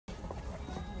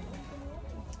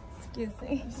Excuse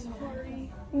me. Sorry.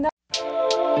 No.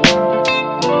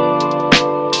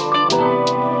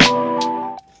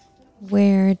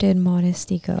 Where did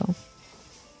modesty go?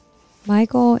 My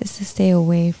goal is to stay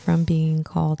away from being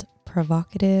called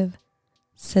provocative,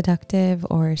 seductive,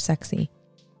 or sexy.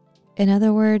 In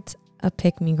other words, a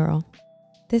pick-me girl.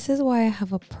 This is why I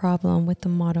have a problem with the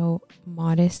motto,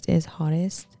 modest is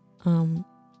hottest.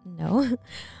 No,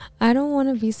 I don't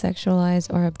want to be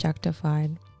sexualized or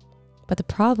objectified. But the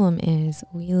problem is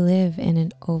we live in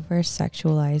an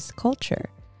over-sexualized culture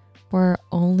where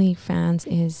OnlyFans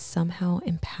is somehow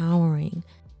empowering.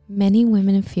 Many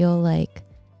women feel like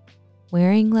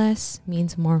wearing less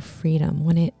means more freedom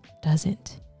when it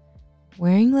doesn't.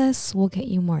 Wearing less will get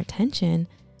you more attention,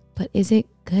 but is it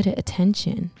good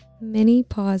attention? Mini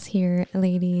pause here,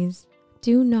 ladies.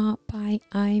 Do not buy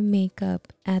eye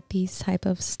makeup at these type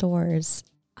of stores.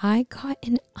 I got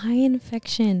an eye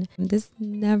infection. This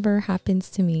never happens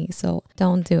to me, so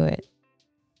don't do it.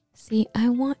 See, I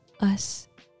want us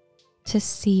to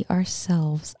see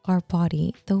ourselves, our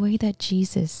body, the way that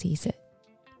Jesus sees it.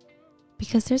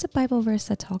 Because there's a Bible verse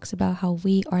that talks about how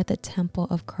we are the temple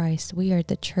of Christ. We are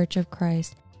the church of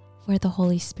Christ where the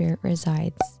Holy Spirit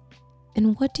resides.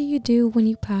 And what do you do when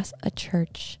you pass a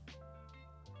church?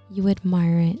 You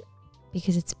admire it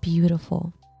because it's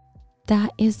beautiful.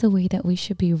 That is the way that we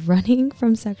should be running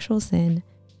from sexual sin,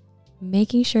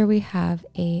 making sure we have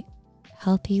a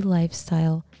healthy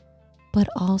lifestyle, but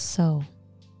also,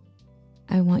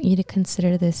 I want you to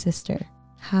consider this, sister.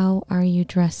 How are you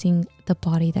dressing the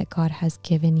body that God has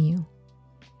given you?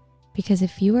 Because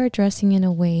if you are dressing in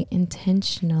a way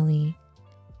intentionally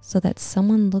so that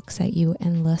someone looks at you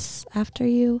and lusts after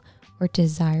you or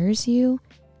desires you,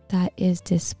 that is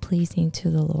displeasing to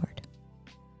the Lord.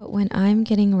 But when I'm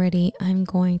getting ready, I'm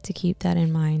going to keep that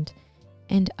in mind,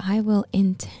 and I will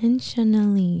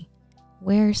intentionally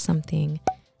wear something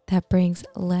that brings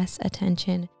less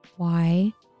attention.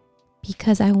 Why?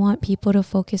 Because I want people to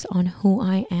focus on who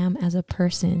I am as a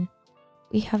person.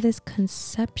 We have this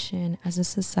conception as a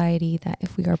society that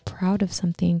if we are proud of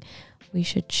something, we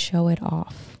should show it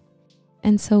off.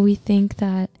 And so we think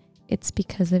that it's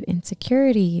because of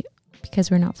insecurity,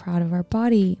 because we're not proud of our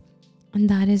body, and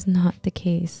that is not the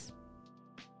case.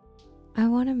 I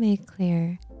want to make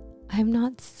clear, I'm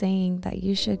not saying that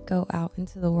you should go out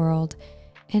into the world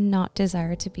and not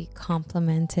desire to be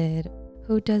complimented.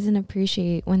 Who doesn't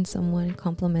appreciate when someone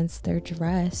compliments their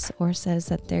dress or says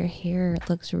that their hair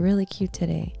looks really cute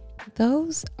today?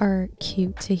 Those are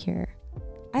cute to hear.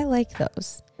 I like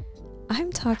those.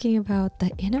 I'm talking about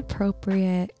the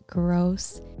inappropriate,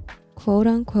 gross, quote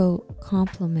unquote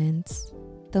compliments,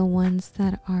 the ones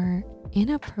that are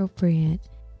inappropriate,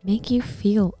 make you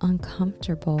feel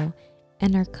uncomfortable,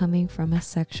 and are coming from a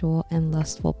sexual and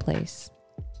lustful place.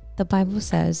 The Bible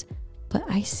says, "But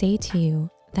I say to you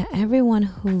that everyone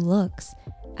who looks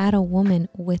at a woman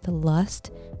with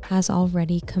lust has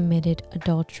already committed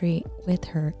adultery with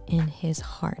her in his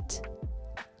heart."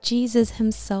 Jesus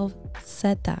himself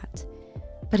said that.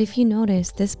 But if you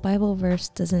notice, this Bible verse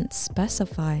doesn't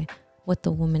specify what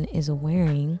the woman is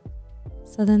wearing.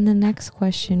 So then the next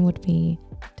question would be,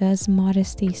 does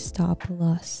modesty stop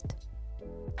lust?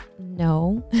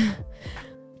 No.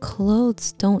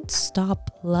 Clothes don't stop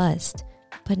lust,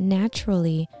 but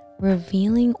naturally,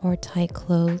 revealing or tight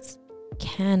clothes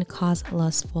can cause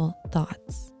lustful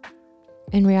thoughts.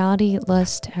 In reality,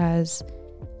 lust has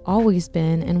always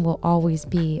been and will always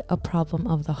be a problem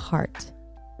of the heart.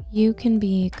 You can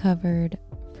be covered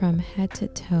from head to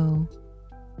toe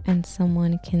and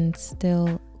someone can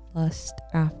still lust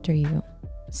after you.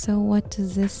 So what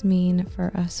does this mean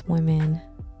for us women?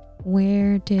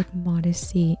 Where did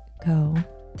modesty go?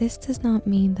 This does not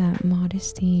mean that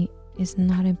modesty is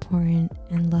not important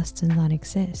and lust does not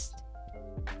exist.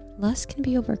 Lust can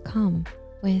be overcome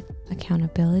with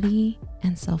accountability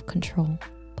and self-control,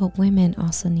 but women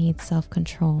also need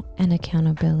self-control and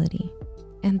accountability.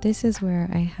 And this is where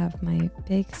I have my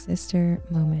big sister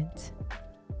moment.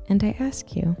 And I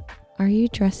ask you, are you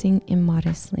dressing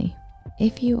immodestly?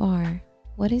 If you are,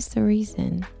 what is the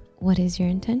reason? What is your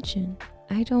intention?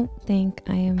 I don't think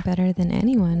I am better than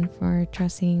anyone for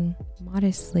dressing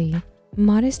modestly.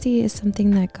 Modesty is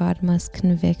something that God must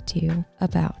convict you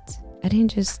about. I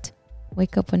didn't just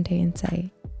wake up one day and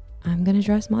say, I'm gonna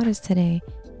dress modest today.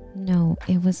 No,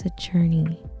 it was a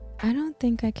journey. I don't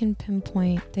think I can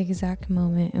pinpoint the exact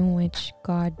moment in which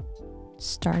God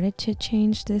started to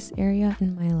change this area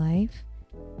in my life,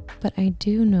 but I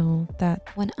do know that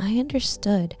when I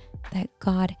understood that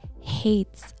God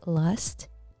hates lust,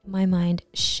 my mind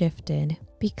shifted.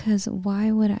 Because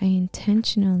why would I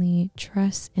intentionally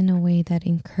dress in a way that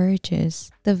encourages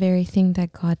the very thing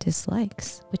that God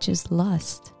dislikes, which is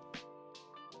lust?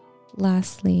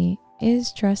 Lastly,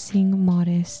 is dressing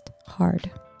modest hard?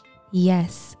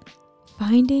 Yes,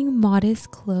 finding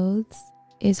modest clothes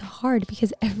is hard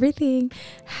because everything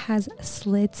has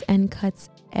slits and cuts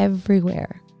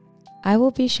everywhere. I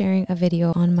will be sharing a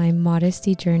video on my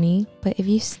modesty journey, but if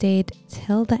you stayed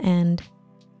till the end,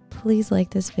 please like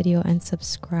this video and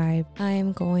subscribe. I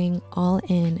am going all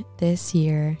in this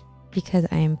year because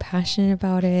I am passionate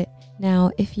about it.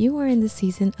 Now, if you are in the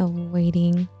season of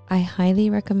waiting, I highly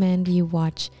recommend you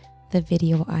watch the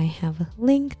video I have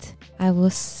linked. I will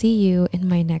see you in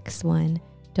my next one.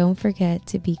 Don't forget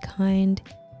to be kind,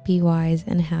 be wise,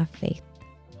 and have faith.